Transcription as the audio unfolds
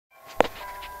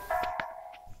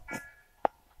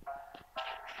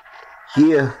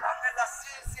Yeah,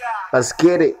 let's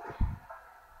get it.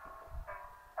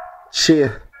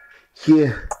 Chill.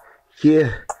 Yeah,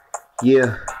 yeah,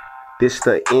 yeah. This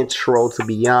the intro to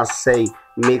Beyonce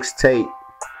mixtape.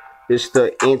 This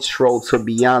the intro to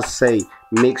Beyonce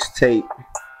mixtape.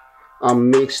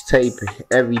 I'm mixtaping.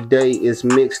 Every day is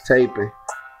mixtaping.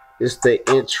 It's the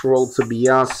intro to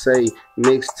Beyonce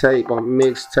mixtape. I'm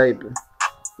mixtaping.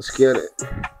 Let's get it.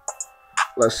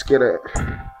 Let's get it.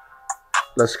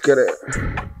 Let's get it.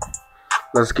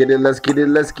 Let's get it. Let's get it.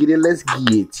 Let's get it. Let's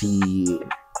get it.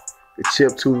 The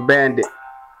chip tooth bandit.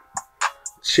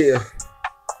 Chill.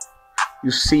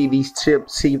 You see these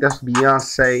chips, see that's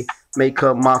Beyonce. Make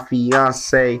up my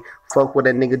fiance. Fuck what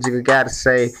a nigga jigga gotta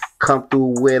say. Come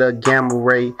through with a gamma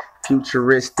ray.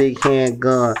 Futuristic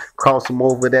handgun. Cross them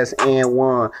over, that's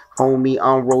N1. Homie,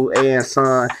 I'm Ro and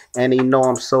son. And they know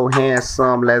I'm so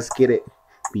handsome. Let's get it.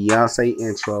 Beyonce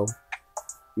intro.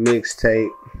 Mixtape.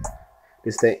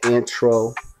 This the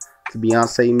intro to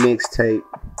Beyonce mixtape.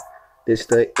 This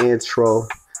the intro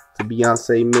to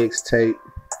Beyonce mixtape.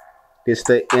 This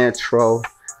the intro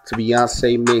to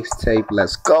Beyonce mixtape.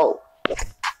 Let's go.